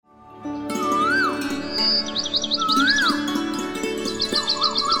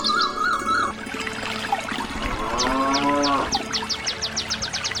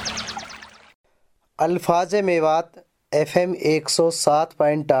अल्फाज़े Mewat FM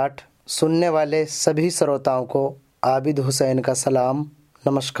 107.8 सुनने वाले सभी श्रोताओं को आबिद हुसैन का सलाम,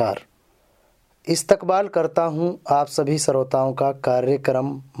 नमस्कार। इस्तकबाल करता हूं आप सभी श्रोताओं का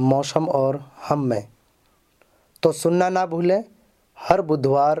कार्यक्रम मौसम और हम में। तो सुनना ना भूलें, हर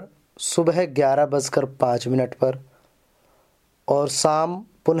बुधवार सुबह 11:05 पर और शाम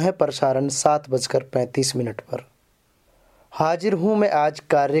पुनः प्रसारण 7:35 पर। हाजिर हूँ मैं आज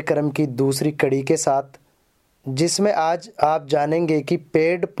कार्यक्रम की दूसरी कड़ी के साथ, जिसमें आज आप जानेंगे कि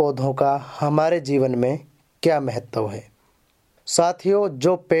पेड़ पौधों का हमारे जीवन में क्या महत्व है। साथियों,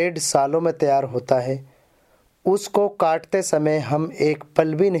 जो पेड़ सालों में तैयार होता है, उसको काटते समय हम एक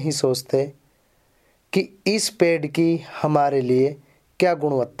पल भी नहीं सोचते कि इस पेड़ की हमारे लिए क्या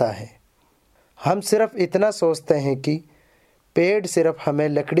गुणवत्ता है। हम सिर्फ इतना सोचते हैं कि पेड़ सिर्फ हमें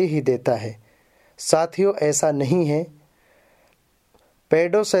लकड़ी ही देता है। साथियों, ऐसा नहीं है।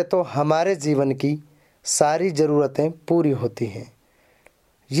 पेड़ों से तो हमारे जीवन की सारी ज़रूरतें पूरी होती हैं।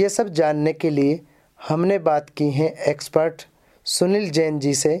 ये सब जानने के लिए हमने बात की है एक्सपर्ट सुनील जैन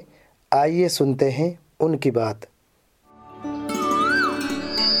जी से। आइए सुनते हैं उनकी बात।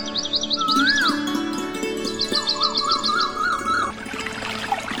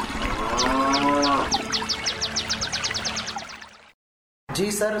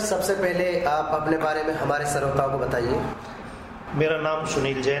 जी सर, सबसे पहले आप अपने बारे में हमारे श्रोताओं को बताइए। मेरा नाम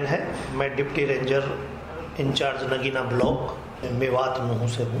सुनील जैन है। मैं deputy ranger incharge Nagina block Mewat Nuh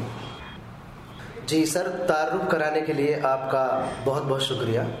से हूँ। जी सर, तारुफ कराने के लिए आपका बहुत बहुत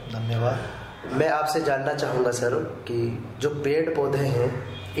शुक्रिया। धन्यवाद। मैं आपसे जानना चाहूँगा सर कि जो पेड़ पौधे हैं,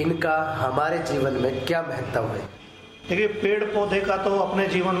 इनका हमारे जीवन में क्या महत्व है। देखिए, पेड़ पौधे का तो अपने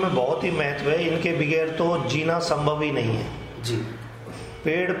जीवन में बहुत ही महत्व है। इनके बगैर तो जीना संभव ही नहीं है। जी,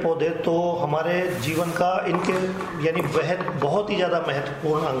 पेड़ पौधे तो हमारे जीवन का इनके यानी बहुत ही ज़्यादा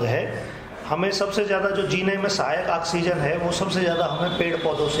महत्वपूर्ण अंग है। हमें सबसे ज़्यादा जो जीने में सहायक ऑक्सीजन है, वो सबसे ज़्यादा हमें पेड़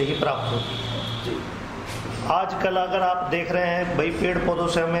पौधों से ही प्राप्त होती है। आजकल अगर आप देख रहे हैं भाई, पेड़ पौधों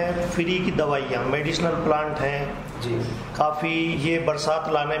से हमें फ्री की दवाइयाँ, मेडिसिनल प्लांट हैं जी, काफ़ी ये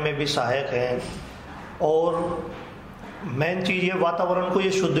बरसात लाने में भी सहायक हैं, और मेन चीज़ ये वातावरण को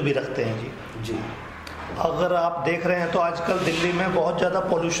ये शुद्ध भी रखते हैं जी। अगर आप देख रहे हैं तो आजकल दिल्ली में बहुत ज़्यादा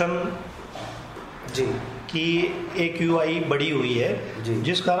पोल्यूशन जी की AQI बढ़ी हुई है,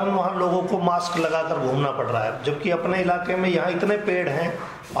 जिस कारण वहाँ लोगों को मास्क लगाकर घूमना पड़ रहा है। जबकि अपने इलाके में यहाँ इतने पेड़ हैं,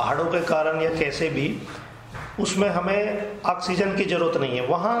 पहाड़ों के कारण या कैसे भी, उसमें हमें ऑक्सीजन की ज़रूरत नहीं है।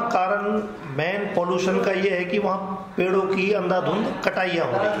 वहाँ कारण मेन पोल्यूशन का ये है कि वहाँ पेड़ों की अंधाधुंध कटाइयाँ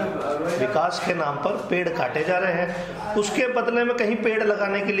हो रही हैं। विकास के नाम पर पेड़ काटे जा रहे हैं, उसके बदले में कहीं पेड़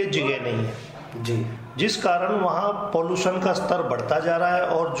लगाने के लिए जगह नहीं है जी, जिस कारण वहाँ पोल्यूशन का स्तर बढ़ता जा रहा है।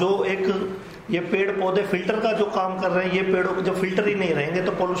 और जो एक ये पेड़ पौधे फिल्टर का जो काम कर रहे हैं, ये पेड़ों के जब फिल्टर ही नहीं रहेंगे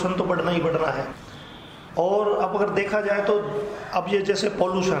तो पोल्यूशन तो बढ़ना ही बढ़ना है। और अब अगर देखा जाए तो अब ये जैसे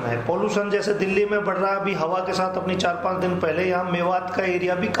पोल्यूशन जैसे दिल्ली में बढ़ रहा है, अभी हवा के साथ अपनी 4-5 दिन पहले यहाँ मेवात का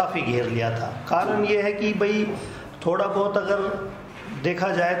एरिया भी काफ़ी घेर लिया था। कारण ये है कि भाई थोड़ा बहुत अगर देखा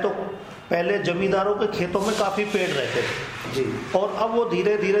जाए तो पहले जमींदारों के खेतों में काफ़ी पेड़ रहते थे जी, और अब वो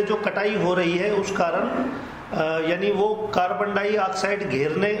धीरे धीरे जो कटाई हो रही है उस कारण यानी वो कार्बन डाइऑक्साइड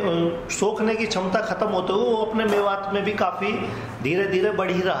सोखने की क्षमता खत्म होते हुए वो अपने मेवात में भी काफ़ी धीरे धीरे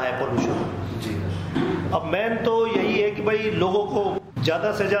बढ़ ही रहा है पोल्यूशन जी। अब मेन तो यही है कि भाई लोगों को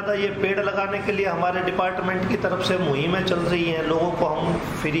ज़्यादा से ज़्यादा ये पेड़ लगाने के लिए हमारे डिपार्टमेंट की तरफ से मुहिमें चल रही हैं। लोगों को हम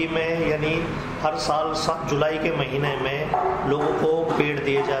फ्री में यानी हर साल जुलाई के महीने में लोगों को पेड़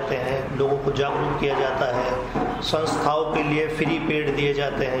दिए जाते हैं, लोगों को जागरूक किया जाता है, संस्थाओं के लिए फ्री पेड़ दिए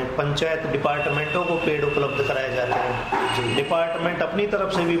जाते हैं, पंचायत डिपार्टमेंटों को पेड़ उपलब्ध कराए जाते हैं। डिपार्टमेंट अपनी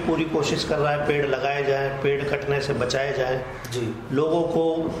तरफ से भी पूरी कोशिश कर रहा है पेड़ लगाए जाएँ, पेड़ कटने से बचाए जाएँ जी। लोगों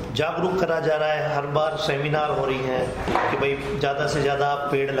को जागरूक करा जा रहा है, हर बार सेमिनार हो रही हैं कि भाई ज़्यादा से ज़्यादा आप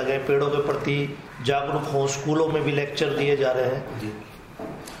पेड़ लगाएं, पेड़ों के प्रति जागरूक हों। स्कूलों में भी लेक्चर दिए जा रहे हैं जी।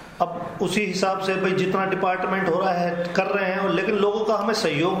 अब उसी हिसाब से भाई जितना डिपार्टमेंट हो रहा है कर रहे हैं, लेकिन लोगों का हमें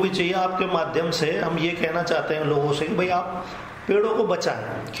सहयोग भी चाहिए। आपके माध्यम से हम ये कहना चाहते हैं लोगों से कि भाई आप पेड़ों को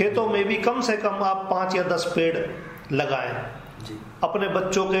बचाएं। खेतों में भी कम से कम आप 5 या 10 पेड़ लगाएं जी। अपने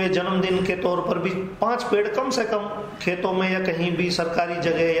बच्चों के जन्मदिन के तौर पर भी 5 पेड़ कम से कम खेतों में या कहीं भी सरकारी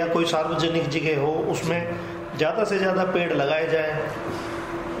जगह या कोई सार्वजनिक जगह हो, उसमें ज़्यादा से ज़्यादा पेड़ लगाए जाएं।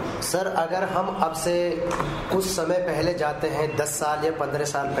 सर, अगर हम अब से कुछ समय पहले जाते हैं, 10 साल या 15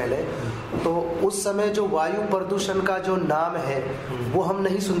 साल पहले, तो उस समय जो वायु प्रदूषण का जो नाम है वो हम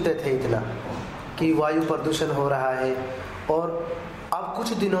नहीं सुनते थे इतना कि वायु प्रदूषण हो रहा है। और अब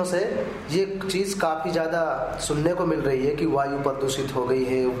कुछ दिनों से ये चीज़ काफ़ी ज़्यादा सुनने को मिल रही है कि वायु प्रदूषित हो गई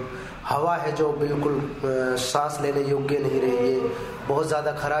है, हवा है जो बिल्कुल सांस लेने योग्य नहीं रही है, बहुत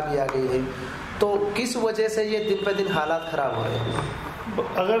ज़्यादा खराबी आ गई है। तो किस वजह से ये दिन पे दिन हालात खराब हो रहे हैं?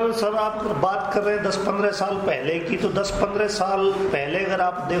 अगर सर आप बात कर रहे हैं 10-15 साल पहले की, तो 10-15 साल पहले अगर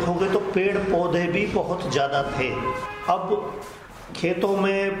आप देखोगे तो पेड़ पौधे भी बहुत ज़्यादा थे। अब खेतों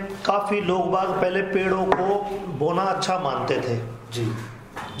में काफ़ी लोग बाग पहले पेड़ों को बोना अच्छा मानते थे जी,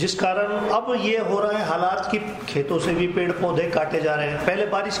 जिस कारण अब ये हो रहा है हालात कि खेतों से भी पेड़ पौधे काटे जा रहे हैं। पहले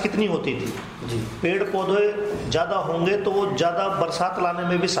बारिश कितनी होती थी जी, पेड़ पौधे ज़्यादा होंगे तो वो ज़्यादा बरसात लाने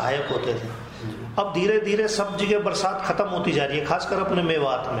में भी सहायक होते थे। अब धीरे धीरे सब जगह बरसात खत्म होती जा रही है, खासकर अपने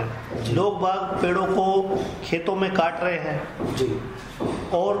मेवात में लोग बाग पेड़ों को खेतों में काट रहे हैं जी,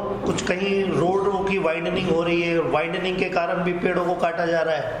 और कुछ कहीं रोडों की वाइडनिंग हो रही है, वाइडनिंग के कारण भी पेड़ों को काटा जा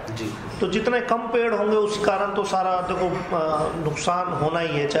रहा है जी। तो जितने कम पेड़ होंगे उस कारण तो सारा देखो नुकसान होना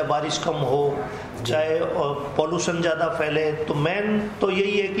ही है, चाहे बारिश कम हो, चाहे पॉल्यूशन ज़्यादा फैले। तो मेन तो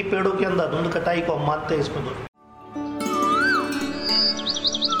यही है कि पेड़ों की अंधाधुंध कटाई को हम मानते हैं इसमें। तो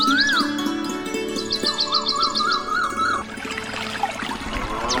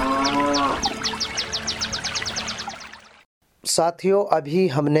साथियों, अभी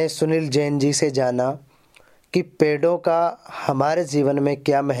हमने सुनील जैन जी से जाना कि पेड़ों का हमारे जीवन में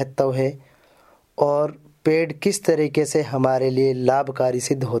क्या महत्व है और पेड़ किस तरीके से हमारे लिए लाभकारी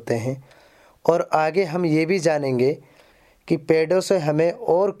सिद्ध होते हैं, और आगे हम ये भी जानेंगे कि पेड़ों से हमें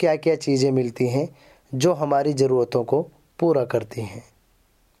और क्या क्या चीज़ें मिलती हैं जो हमारी ज़रूरतों को पूरा करती हैं।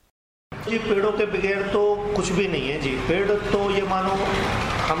 जी, पेड़ों के बगैर तो कुछ भी नहीं है जी। पेड़ तो ये मानो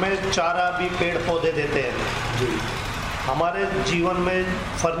हमें चारा भी पेड़ पौधे देते हैं जी। हमारे जीवन में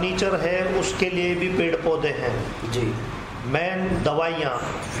फर्नीचर है उसके लिए भी पेड़ पौधे हैं जी। मेन दवाइयाँ,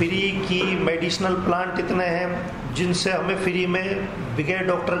 फ्री की मेडिसिनल प्लांट इतने हैं जिनसे हमें फ्री में बगैर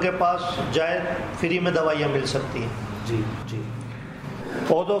डॉक्टर के पास जाए फ्री में दवाइयाँ मिल सकती हैं जी जी।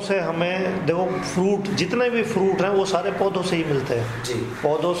 पौधों से हमें देखो फ्रूट, जितने भी फ्रूट हैं वो सारे पौधों से ही मिलते हैं जी।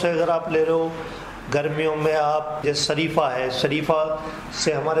 पौधों से अगर आप ले रहे हो, गर्मियों में आप जैसे शरीफा है, शरीफा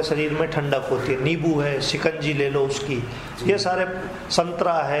से हमारे शरीर में ठंडक होती है। नींबू है, शिकंजी ले लो उसकी, ये सारे,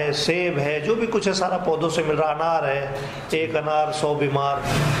 संतरा है, सेब है, जो भी कुछ है सारा पौधों से मिल रहा। अनार है, एक अनार 100 बीमार,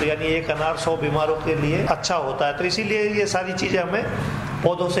 तो यानी एक अनार 100 बीमारों के लिए अच्छा होता है। तो इसीलिए ये सारी चीज़ें हमें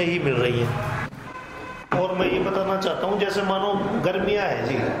पौधों से ही मिल रही हैं। और मैं ये बताना चाहता हूँ, जैसे मानो गर्मियाँ है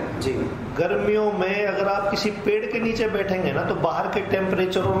जी जी, गर्मियों में अगर आप किसी पेड़ के नीचे बैठेंगे ना तो बाहर के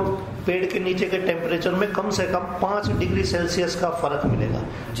टेम्परेचर और पेड़ के नीचे के टेम्परेचर में कम से कम 5 डिग्री सेल्सियस का फर्क मिलेगा।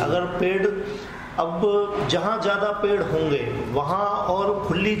 अगर पेड़, अब जहाँ ज़्यादा पेड़ होंगे वहाँ और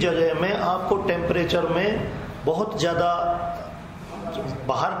खुली जगह में आपको टेम्परेचर में बहुत ज़्यादा,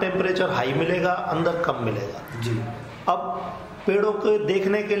 बाहर टेम्परेचर हाई मिलेगा, अंदर कम मिलेगा जी। अब पेड़ों को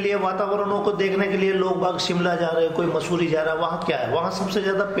देखने के लिए, वातावरणों को देखने के लिए लोग बाग शिमला जा रहे हैं, कोई मसूरी जा रहा है, वहाँ क्या है, वहाँ सबसे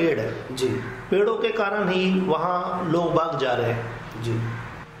ज़्यादा पेड़ है जी। पेड़ों के कारण ही वहाँ लोग बाग जा रहे हैं जी।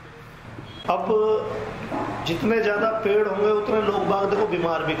 अब जितने ज़्यादा पेड़ होंगे उतने लोग बाग देखो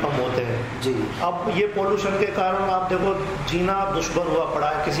बीमार भी कम होते हैं जी। अब ये पोल्यूशन के कारण आप देखो जीना दुष्भर हुआ पड़ा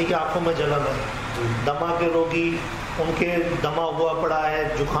है, किसी की आंखों में जलन है, दमा के रोगी उनके दमा हुआ पड़ा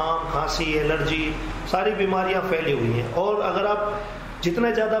है, जुकाम, खांसी, एलर्जी, सारी बीमारियां फैली हुई हैं। और अगर आप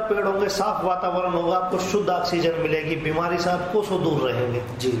जितने ज़्यादा पेड़ होंगे, साफ वातावरण होगा, आपको शुद्ध ऑक्सीजन मिलेगी, बीमारी से आप कोसों दूर रहेंगे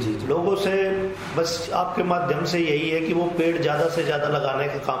जी जी। लोगों से बस आपके माध्यम से यही है कि वो पेड़ ज़्यादा से ज़्यादा लगाने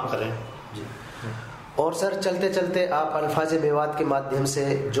का काम करें जी। और सर, चलते चलते आप अल्फाज मेवात के माध्यम से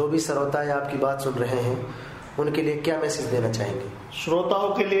जो भी श्रोता है आपकी बात सुन रहे हैं उनके लिए क्या मैसेज देना चाहेंगे? श्रोताओं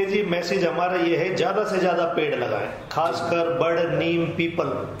के लिए जी मैसेज हमारा ये है, ज़्यादा से ज़्यादा पेड़ लगाएं, खासकर बड़, नीम, पीपल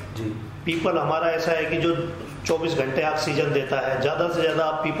जी। पीपल हमारा ऐसा है कि जो 24 घंटे ऑक्सीजन देता है, ज़्यादा से ज़्यादा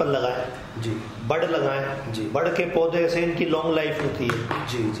आप पीपल लगाएं जी। बड़ लगाएं जी। बड़ के पौधे से इनकी लॉन्ग लाइफ होती है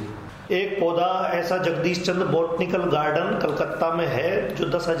जी जी। एक पौधा ऐसा जगदीश चंद्र बॉटनिकल गार्डन कलकत्ता में है जो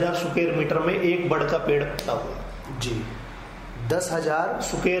 10,000 स्क्वायर मीटर में एक बड़ का पेड़ फैला हुआ जी। 10,000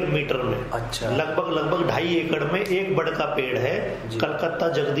 स्क्वायर मीटर में, अच्छा, लगभग 2.5 एकड़ में एक बड़ का पेड़ है कलकत्ता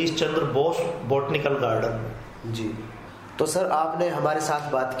जगदीश चंद्र बोस बॉटनिकल गार्डन जी। तो सर, आपने हमारे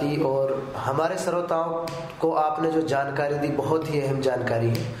साथ बात की और हमारे श्रोताओं को आपने जो जानकारी दी बहुत ही अहम जानकारी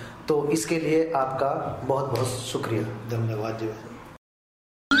है, तो इसके लिए आपका बहुत बहुत शुक्रिया। धन्यवाद जी।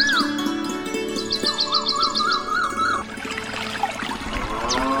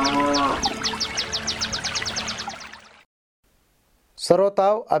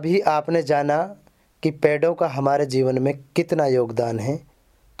 श्रोताओं, अभी आपने जाना कि पेड़ों का हमारे जीवन में कितना योगदान है,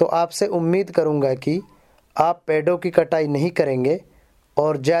 तो आपसे उम्मीद करूंगा कि आप पेड़ों की कटाई नहीं करेंगे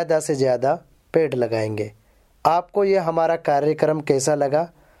और ज़्यादा से ज़्यादा पेड़ लगाएंगे। आपको ये हमारा कार्यक्रम कैसा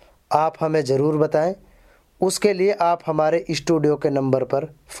लगा, आप हमें ज़रूर बताएं। उसके लिए आप हमारे स्टूडियो के नंबर पर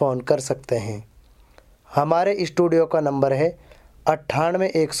फ़ोन कर सकते हैं। हमारे स्टूडियो का नंबर है 98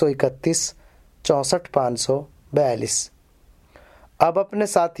 131 64 542। अब अपने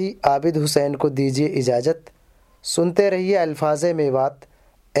साथी आबिद हुसैन को दीजिए इजाज़त। सुनते रहिए अल्फाज़े मेवात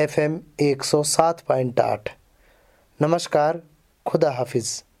FM 107.8। नमस्कार, खुदा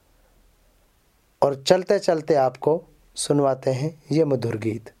हाफिज़। और चलते चलते आपको सुनवाते हैं ये मधुर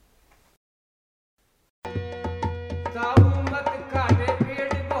गीत।